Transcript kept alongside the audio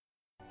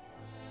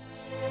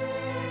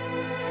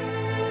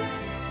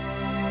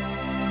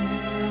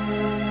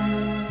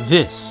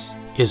This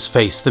is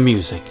Face the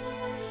Music,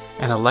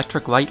 an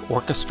Electric Light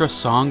Orchestra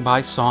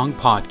song-by-song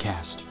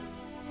podcast.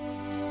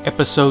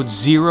 Episode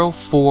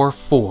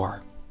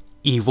 044,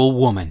 Evil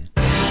Woman.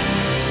 You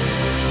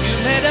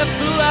made a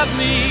fool of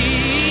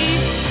me,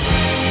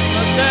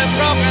 but the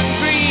broken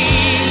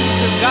dreams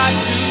have got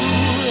to end.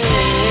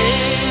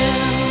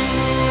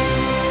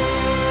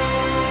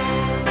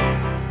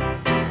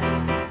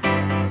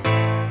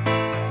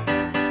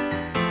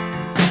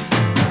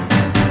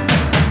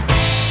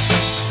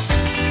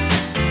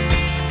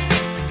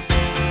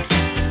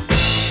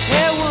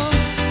 Hey, woman,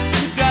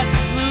 you got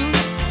the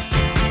blues,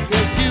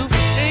 'cause you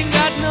ain't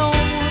got no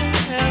one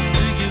else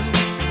to use.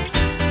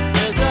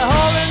 There's a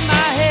hole in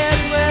my head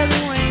where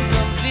the wind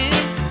comes in.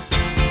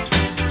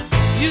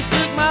 You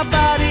took my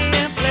body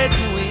and played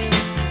to win.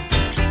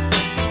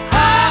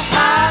 Hi,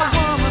 hi,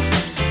 woman,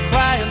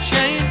 crying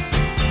shame,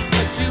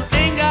 but you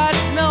ain't got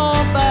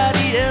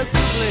nobody else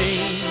to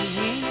blame.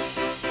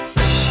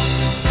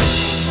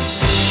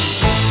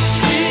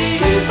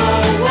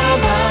 Evil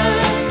woman,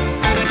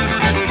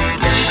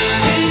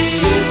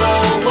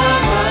 evil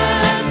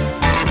woman,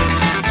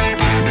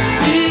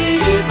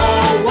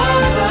 evil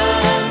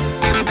woman,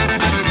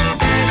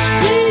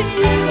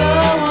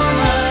 evil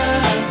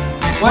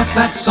woman. What's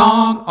that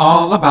song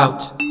all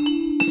about?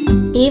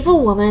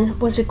 Evil Woman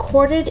was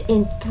recorded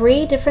in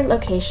 3 different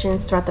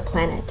locations throughout the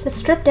planet. The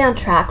stripped-down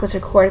track was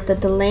recorded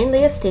at the Lane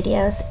Lea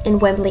Studios in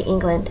Wembley,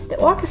 England. The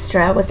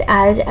orchestra was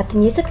added at the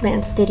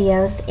Musicland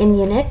Studios in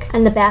Munich,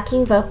 and the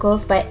backing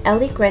vocals by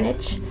Ellie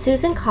Greenwich,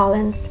 Susan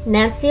Collins,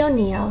 Nancy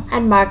O'Neill,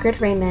 and Margaret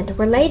Raymond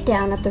were laid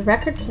down at the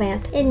record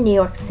plant in New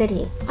York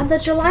City. On the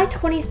July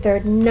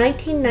 23,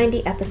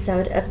 1990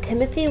 episode of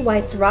Timothy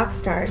White's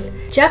Rockstars,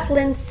 Jeff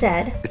Lynne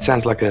said, It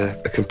sounds like a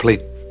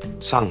complete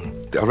song.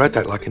 I wrote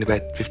that like in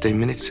about 15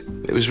 minutes.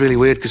 It was really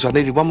weird because I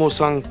needed one more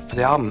song for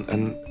the album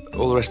and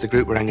all the rest of the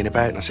group were hanging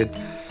about and I said,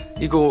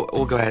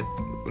 all go out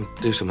and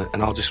do something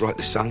and I'll just write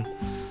this song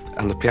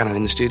and the piano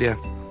in the studio.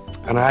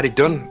 And I had it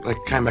done. I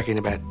came back in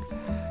about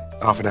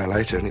half an hour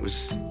later and it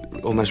was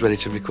almost ready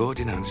to record,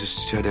 and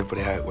just showed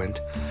everybody how it went.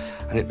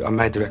 And I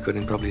made the record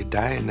in probably a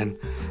day and then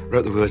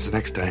wrote the words the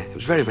next day. It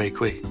was very, very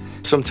quick.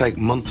 Some take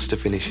months to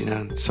finish,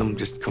 and some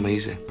just come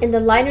easy. in the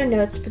liner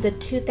notes for the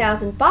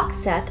 2000 box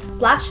set,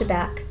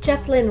 Flashback,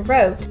 Jeff Lynne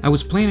wrote, I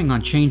was planning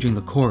on changing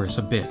the chorus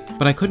a bit,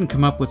 but I couldn't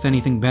come up with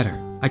anything better.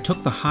 I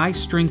took the high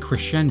string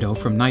crescendo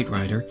from Knight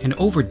Rider and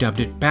overdubbed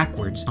it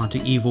backwards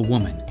onto Evil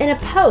Woman. In a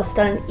post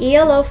on an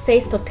ELO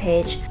Facebook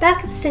page,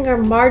 backup singer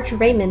Marge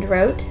Raymond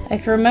wrote, I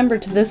can remember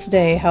to this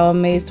day how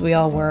amazed we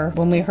all were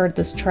when we heard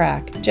this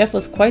track. Jeff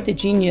was quite the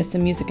genius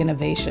in music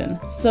innovation.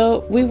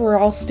 So we were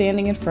all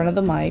standing in front of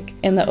the mic,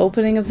 and the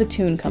opening of the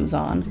tune comes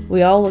on.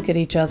 We all look at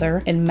each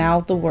other and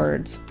mouth the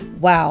words.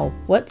 Wow,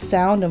 what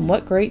sound and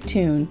what great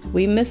tune.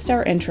 We missed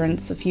our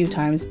entrance a few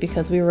times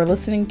because we were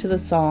listening to the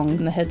song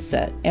in the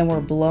headset and were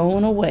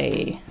blown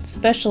away,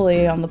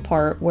 especially on the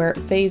part where it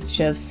phase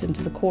shifts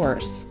into the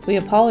chorus. We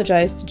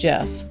apologized to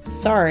Jeff.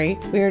 Sorry,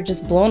 we are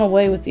just blown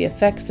away with the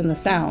effects and the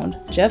sound.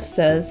 Jeff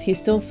says he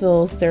still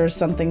feels there is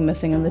something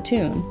missing in the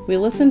tune. We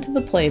listen to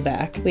the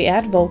playback. We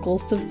add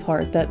vocals to the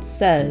part that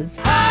says,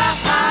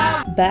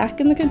 back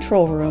in the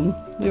control room,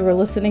 we were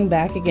listening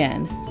back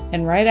again.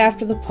 And right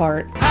after the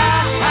part,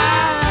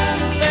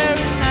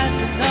 Very nice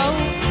to know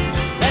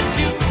that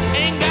you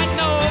ain't got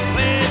no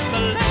place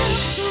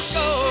left to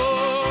go.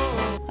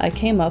 I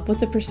came up with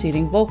the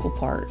preceding vocal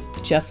part.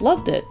 Jeff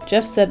loved it.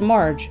 Jeff said,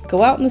 Marge,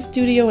 go out in the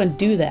studio and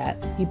do that.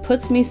 He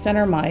puts me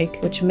center mic,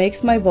 which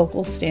makes my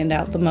vocals stand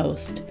out the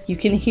most. You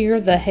can hear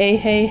the hey,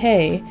 hey,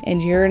 hey,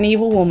 and you're an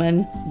evil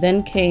woman.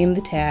 Then came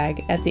the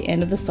tag at the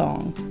end of the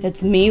song.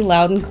 It's me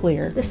loud and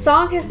clear. the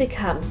song has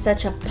become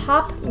such a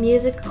pop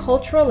music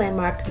cultural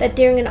landmark that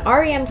during an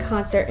REM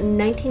concert in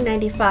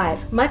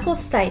 1995, Michael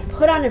Stipe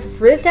put on a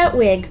frizzed-out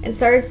wig and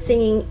started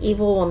singing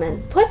Evil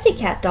Woman.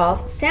 Pussycat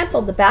Dolls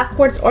sampled the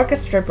Backwards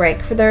Orchestra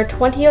break for their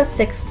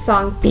 2006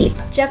 song Beep.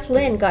 Jeff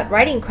Lynne got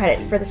writing credit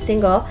for the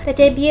single that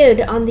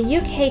debuted on the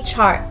UK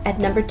chart at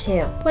number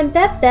 2. When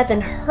Bev Bevan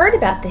heard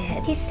about the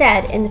hit, he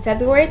said in the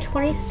February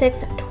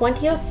 26,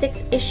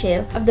 2006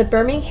 issue of the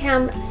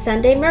Birmingham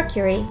Sunday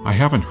Mercury, I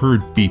haven't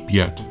heard Beep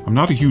yet. I'm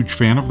not a huge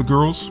fan of the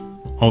girls,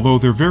 although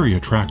they're very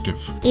attractive.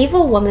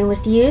 Evil Woman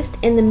was used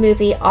in the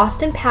movie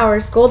Austin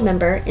Powers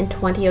Goldmember in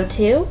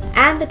 2002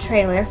 and the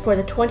trailer for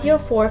the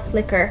 2004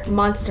 flicker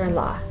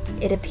Monster-in-Law.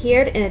 It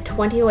appeared in a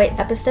 2008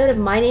 episode of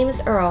My Name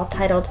is Earl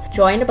titled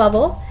Joy in a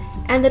Bubble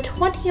and the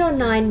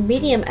 2009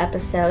 Medium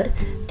episode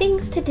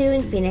Things to Do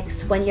in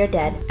Phoenix When You're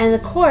Dead. And the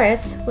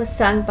chorus was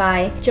sung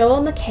by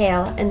Joel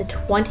McHale in the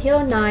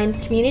 2009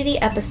 Community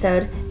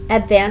episode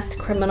Advanced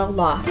Criminal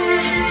Law.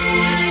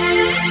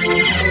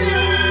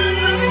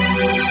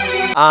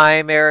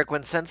 I'm Eric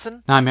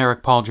Winsenson, I'm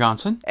Eric Paul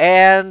Johnson.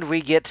 and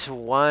we get to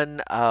one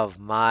of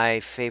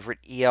my favorite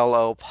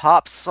ELO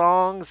pop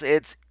songs.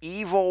 It's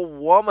Evil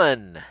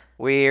Woman.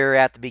 We're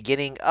at the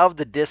beginning of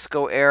the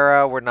disco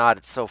era. We're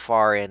not so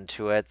far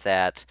into it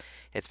that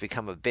it's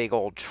become a big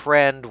old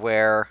trend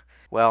where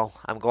well,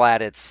 I'm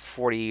glad it's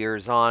 40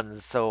 years on,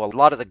 so a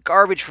lot of the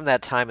garbage from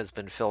that time has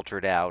been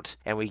filtered out,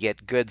 and we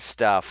get good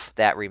stuff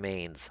that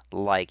remains,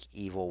 like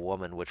Evil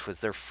Woman, which was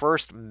their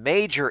first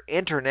major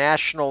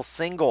international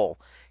single.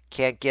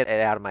 Can't Get It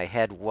Out of My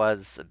Head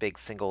was a big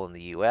single in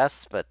the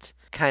US, but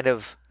kind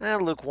of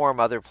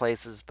lukewarm other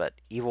places. But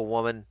Evil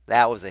Woman,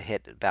 that was a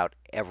hit about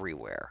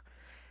everywhere.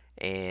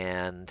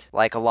 And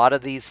like a lot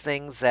of these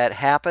things that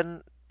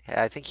happen,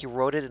 I think he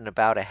wrote it in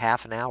about a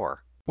half an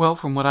hour. Well,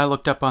 from what I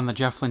looked up on the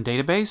Jeff Lynne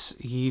database,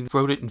 he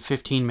wrote it in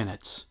 15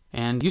 minutes.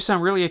 And you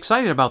sound really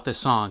excited about this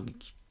song.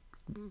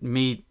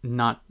 Me,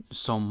 not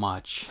so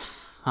much.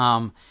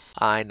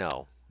 I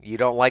know. You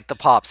don't like the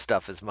pop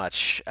stuff as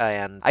much,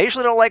 and I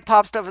usually don't like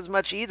pop stuff as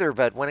much either,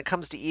 but when it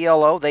comes to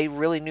ELO, they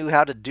really knew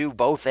how to do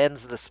both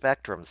ends of the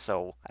spectrum,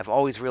 so I've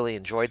always really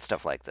enjoyed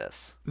stuff like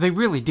this. They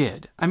really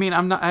did. I mean,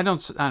 I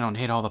don't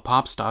hate all the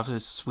pop stuff.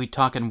 It's Sweet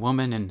Talkin'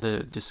 Woman and the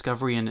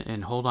Discovery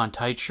and Hold On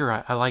Tight.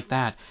 Sure, I like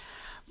that.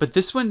 But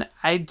this one,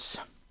 it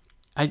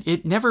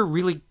never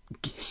really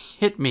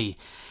hit me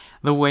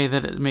the way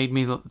that it made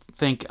me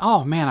think,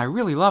 oh man, I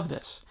really love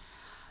this.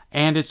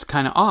 And it's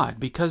kind of odd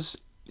because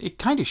it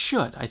kind of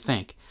should, I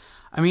think.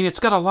 I mean, it's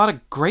got a lot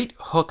of great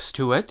hooks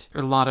to it,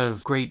 a lot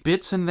of great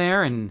bits in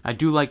there, and I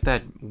do like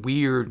that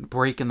weird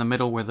break in the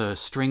middle where the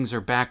strings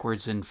are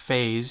backwards and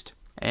phased.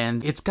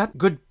 And it's got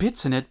good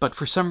bits in it, but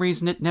for some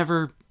reason it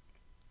never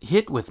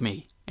hit with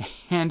me.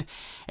 And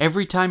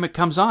every time it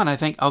comes on, I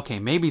think, okay,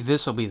 maybe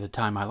this will be the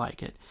time I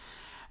like it.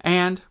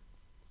 And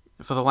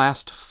for the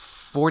last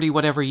 40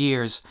 whatever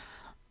years,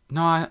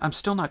 no, I'm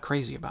still not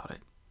crazy about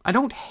it. I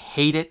don't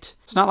hate it.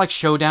 It's not like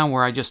Showdown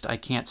where I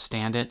can't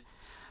stand it.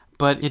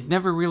 But it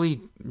never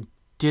really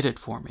did it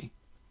for me.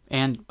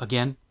 And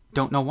again,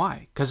 don't know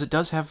why. Because it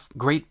does have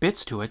great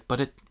bits to it,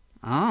 but I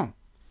don't know,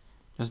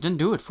 just didn't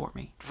do it for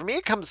me. For me,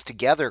 it comes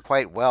together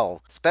quite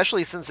well,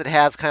 especially since it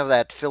has kind of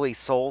that Philly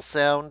soul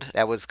sound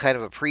that was kind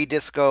of a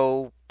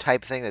pre-disco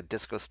type thing that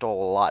disco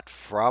stole a lot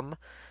from.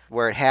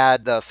 Where it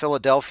had the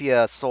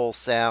Philadelphia soul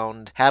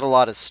sound, had a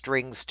lot of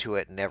strings to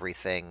it and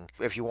everything.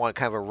 If you want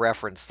kind of a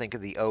reference, think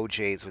of the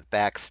OJs with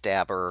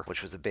Backstabber,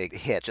 which was a big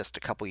hit just a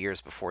couple years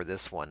before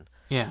this one.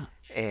 Yeah.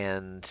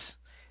 And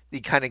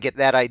you kind of get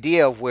that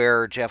idea of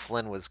where Jeff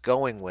Lynne was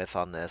going with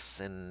on this.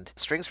 And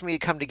strings for me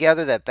to come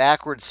together, that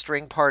backwards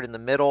string part in the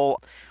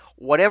middle,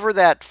 whatever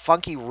that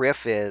funky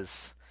riff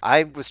is,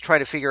 I was trying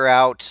to figure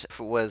out if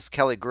it was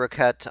Kelly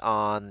Groucutt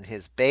on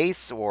his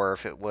bass or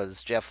if it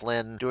was Jeff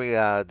Lynne doing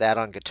that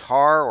on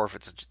guitar or if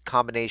it's a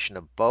combination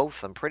of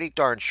both. I'm pretty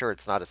darn sure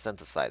it's not a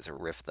synthesizer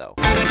riff, though.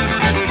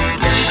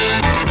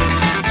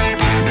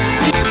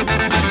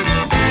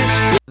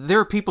 There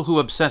are people who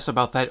obsess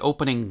about that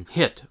opening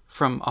hit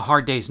from A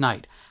Hard Day's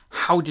Night.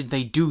 How did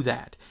they do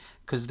that?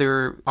 Because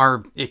there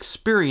are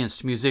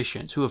experienced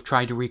musicians who have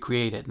tried to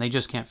recreate it and they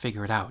just can't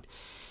figure it out.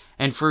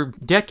 And for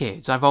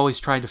decades, I've always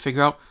tried to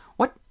figure out,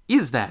 what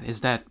is that?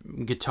 Is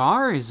that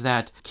guitar? Is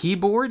that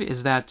keyboard?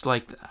 Is that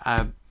like,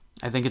 I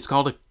think it's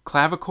called a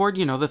clavichord?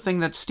 You know, the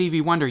thing that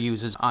Stevie Wonder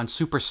uses on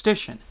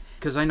Superstition.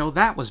 Because I know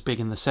that was big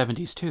in the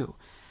 70s too.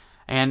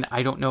 And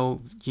I don't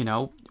know,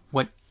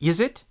 what is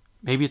it?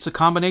 Maybe it's a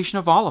combination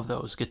of all of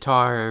those.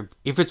 Guitar,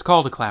 if it's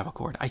called a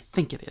clavichord, I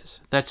think it is.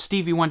 That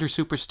Stevie Wonder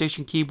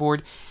Superstition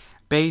keyboard,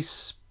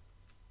 bass,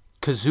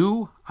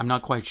 kazoo, I'm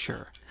not quite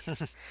sure.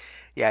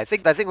 Yeah, I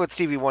think what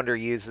Stevie Wonder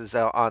uses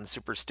on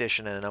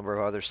Superstition and a number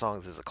of other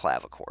songs is a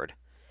clavichord.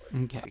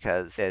 Okay.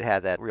 Because it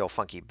had that real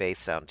funky bass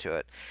sound to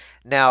it.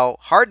 Now,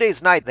 Hard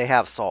Day's Night they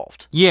have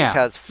solved. Yeah.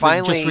 Because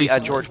finally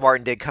George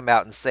Martin did come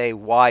out and say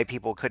why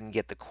people couldn't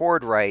get the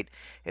chord right.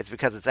 It's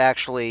because it's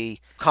actually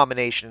a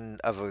combination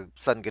of a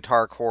sudden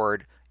guitar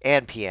chord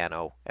and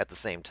piano at the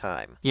same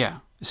time. Yeah.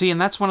 See,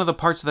 and that's one of the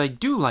parts that I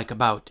do like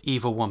about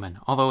Evil Woman.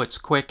 Although it's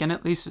quick, and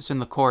at least it's in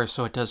the chorus,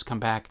 so it does come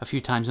back a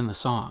few times in the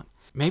song.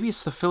 Maybe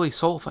it's the Philly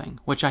soul thing,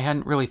 which I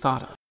hadn't really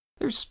thought of.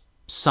 There's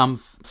some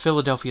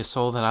Philadelphia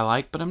soul that I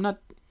like, but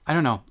I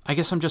don't know. I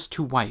guess I'm just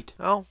too white.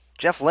 Oh,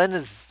 Jeff Lynne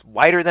is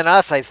whiter than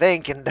us, I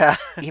think, and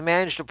he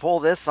managed to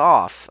pull this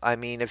off. I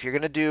mean, if you're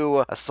going to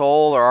do a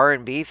soul or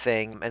R&B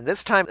thing, and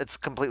this time it's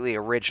completely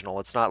original.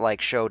 It's not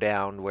like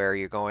Showdown where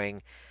you're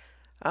going,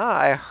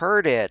 I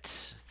heard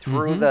it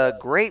through the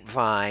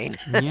grapevine.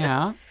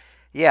 Yeah.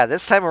 Yeah,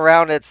 this time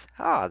around it's,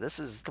 this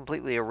is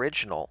completely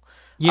original.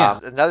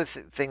 Yeah. Another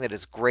thing that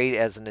is great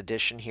as an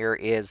addition here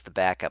is the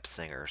backup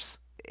singers.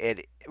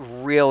 It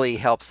really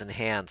helps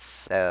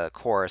enhance the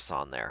chorus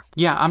on there.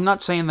 Yeah, I'm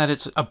not saying that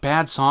it's a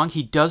bad song.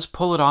 He does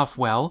pull it off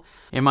well.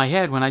 In my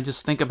head, when I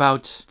just think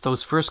about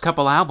those first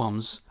couple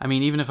albums, I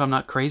mean, even if I'm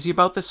not crazy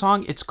about the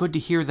song, it's good to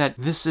hear that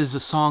this is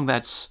a song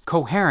that's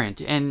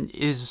coherent and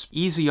is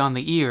easy on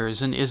the ears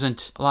and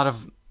isn't a lot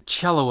of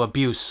cello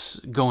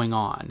abuse going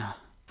on.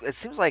 It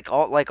seems like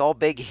all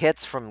big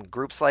hits from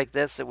groups like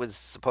this, it was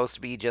supposed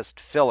to be just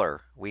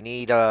filler. We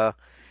need to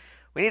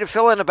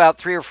fill in about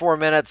 3 or 4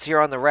 minutes here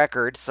on the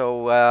record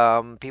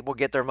so people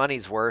get their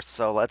money's worth.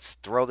 So let's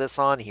throw this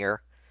on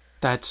here.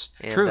 That's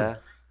true.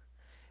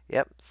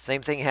 Yep.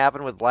 Same thing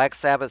happened with Black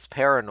Sabbath's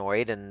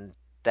Paranoid, and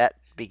that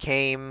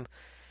became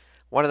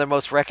one of their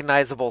most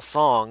recognizable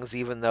songs,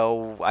 even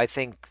though I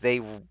think they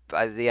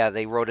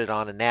wrote it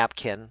on a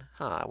napkin.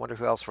 I wonder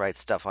who else writes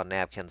stuff on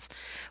napkins.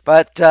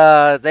 But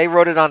they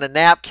wrote it on a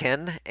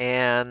napkin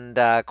and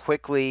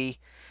quickly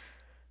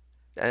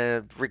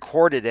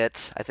recorded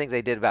it. I think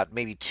they did about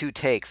maybe 2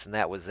 takes, and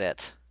that was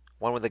it.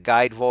 One with the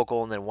guide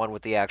vocal and then one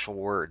with the actual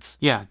words.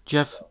 Yeah,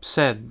 Jeff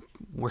said,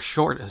 we're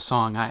short a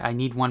song. I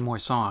need one more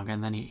song.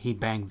 And then he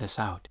banged this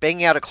out.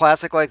 Banging out a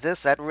classic like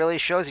this, that really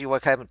shows you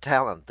what kind of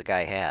talent the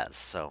guy has.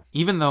 So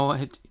even though,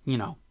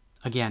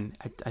 again,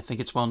 I think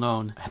it's well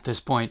known at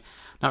this point,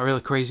 not really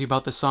crazy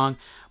about the song,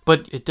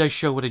 but it does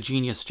show what a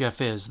genius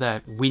Jeff is,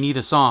 that we need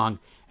a song,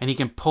 and he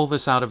can pull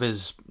this out of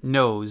his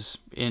nose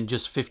in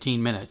just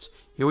 15 minutes.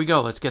 Here we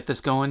go, let's get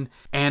this going.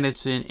 And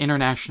it's an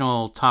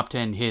international top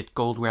 10 hit,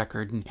 gold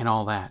record, and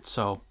all that.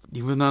 So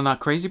even though I'm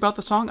not crazy about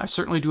the song, I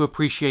certainly do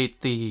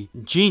appreciate the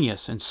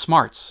genius and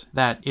smarts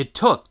that it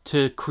took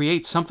to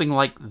create something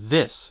like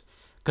this.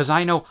 Because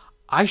I know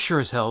I sure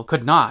as hell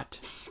could not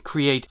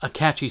create a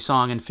catchy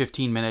song in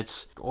 15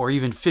 minutes or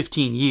even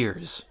 15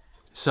 years.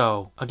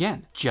 So,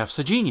 again, Jeff's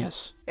a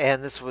genius.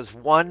 And this was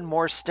one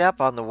more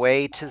step on the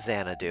way to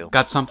Xanadu.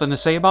 Got something to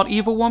say about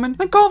Evil Woman?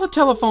 Then call the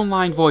telephone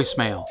line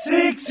voicemail.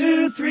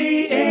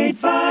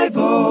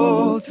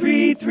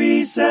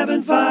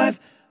 623-850-3375.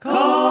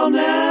 Call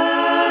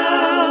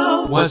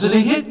now. Was it a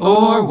hit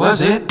or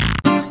was it?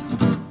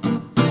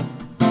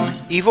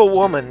 Evil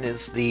Woman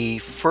is the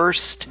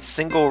first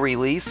single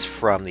release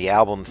from the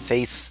album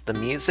Face the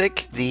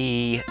Music.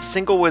 The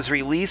single was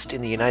released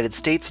in the United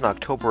States in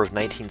October of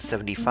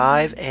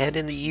 1975 and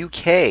in the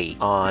UK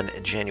on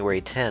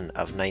January 10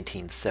 of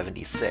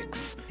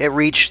 1976. It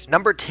reached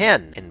number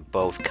 10 in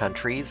both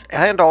countries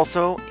and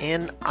also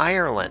in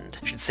Ireland.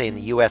 I should say in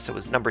the US it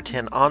was number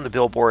 10 on the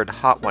Billboard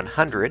Hot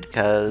 100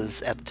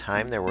 because at the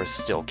time there was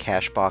still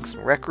Cashbox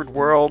and Record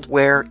World,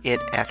 where it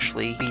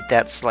actually beat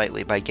that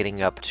slightly by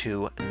getting up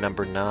to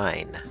number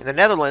 9. In the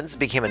Netherlands, it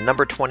became a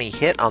number 20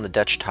 hit on the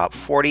Dutch Top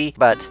 40,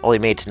 but only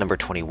made to number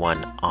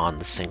 21 on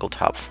the single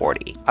Top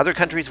 40. Other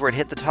countries where it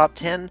hit the top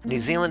 10, New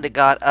Zealand it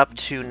got up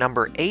to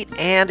number 8,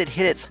 and it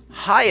hit its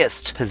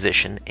highest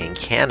position in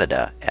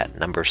Canada at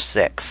number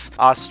 6.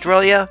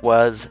 Australia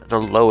was the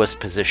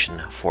lowest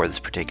position for this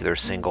particular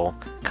single,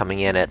 coming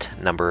in at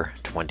number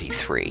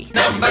 23.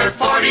 Number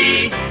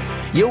 40!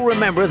 You'll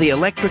remember the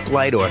Electric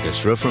Light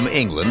Orchestra from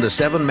England, a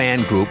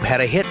 7-man group,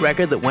 had a hit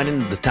record that went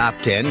into the top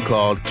 10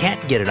 called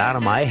Can't Get It Out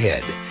of My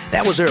Head.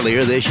 That was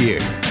earlier this year.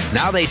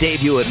 Now they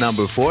debut at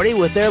number 40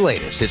 with their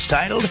latest. It's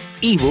titled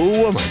Evil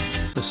Woman.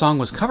 The song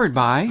was covered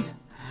by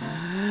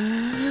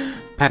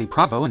Patty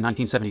Provo in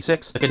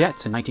 1976, the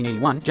Cadets in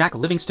 1981, Jack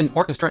Livingston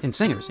Orchestra and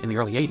Singers in the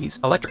early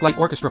 80s, Electric Light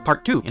Orchestra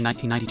Part 2 in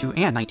 1992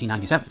 and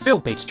 1997, Phil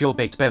Bates, Joe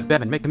Bates, Bev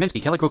Bevan, Mick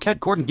Kaminsky, Kelly Crockett,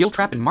 Gordon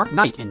Giltrap, and Mark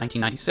Knight in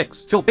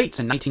 1996, Phil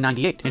Bates in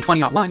 1998. In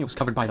 2001, it was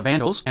covered by the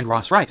Vandals and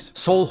Ross Rice.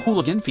 Soul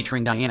Hooligan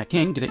featuring Diana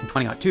King did it in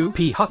 2002,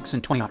 P. Hux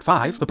in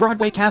 2005, the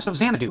Broadway cast of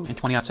Xanadu in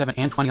 2007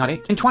 and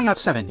 2008. In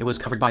 2007, it was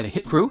covered by the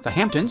Hit Crew, the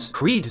Hamptons,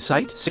 Creed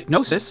Site,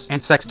 Sycnosis,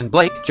 and Sexton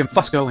Blake, Jim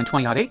Fusco in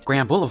 2008,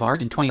 Graham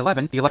Boulevard in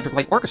 2011, the Electric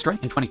Light Orchestra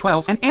in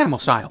 2012, and Animal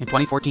Style in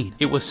 2014.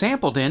 It was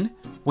sampled in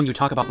When You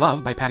Talk About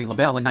Love by Patti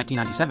LaBelle in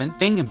 1997,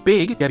 Thing and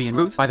Big, Debbie and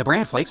Ruth by the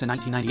Brand Flakes in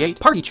 1998,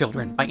 Party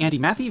Children by Andy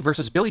Matthey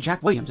versus Billy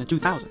Jack Williams in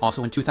 2000.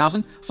 Also in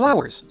 2000,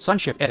 Flowers,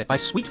 Sunship Edit by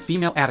Sweet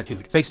Female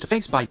Attitude, Face to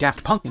Face by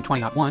Daft Punk in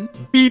 2001,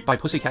 Beep by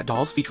Pussycat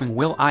Dolls featuring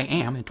Will I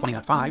Am in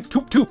 2005,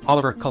 Toop Toop,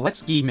 Oliver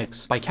Koletsky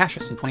Mix by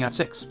Cassius in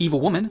 2006,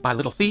 Evil Woman by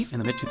Little Thief in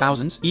the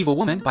mid-2000s, Evil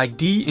Woman by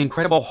D.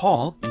 Incredible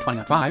Hall in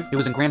 2005, it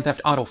was in Grand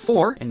Theft Auto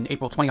 4 in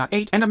April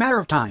 2008, and A Matter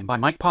of Time by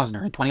Mike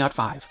Posner in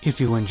 2005. If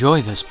you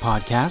enjoy this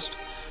podcast,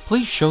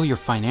 please show your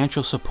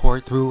financial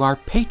support through our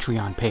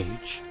Patreon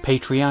page,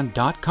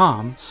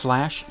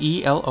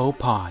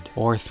 patreon.com/ELOpod,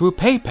 or through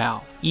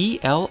PayPal,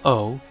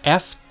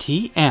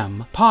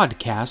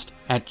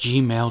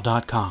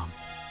 ELOFTMpodcast@gmail.com.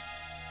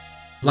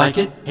 Like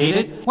it? Hate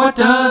it? What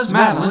does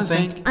Madeline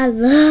think? I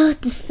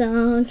love the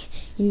song,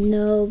 you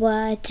know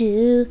I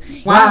do.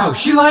 Wow,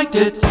 she liked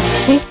it!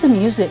 Face the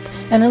Music,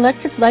 an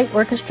Electric Light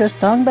Orchestra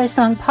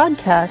song-by-song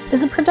podcast,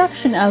 is a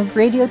production of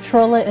Radio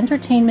Trolla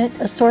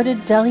Entertainment,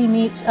 Assorted Deli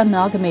Meats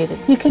Amalgamated.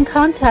 You can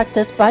contact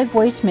us by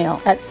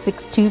voicemail at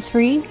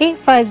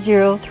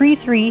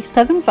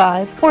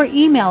 623-850-3375 or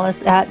email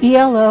us at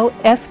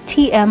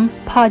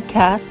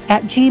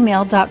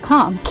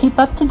ELOFTMpodcast@gmail.com. Keep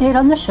up to date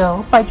on the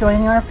show by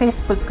joining our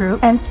Facebook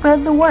group and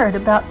spread the word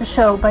about the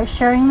show by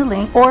sharing the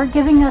link or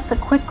giving us a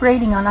quick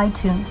rating on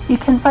iTunes. You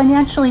can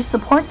financially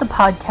support the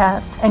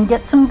podcast and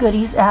get some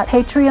goodies at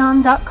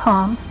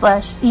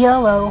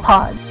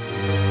patreon.com/ELOpod.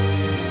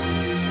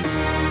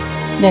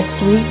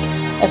 Next week,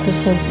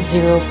 episode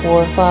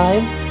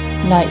 045,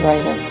 Night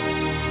Rider.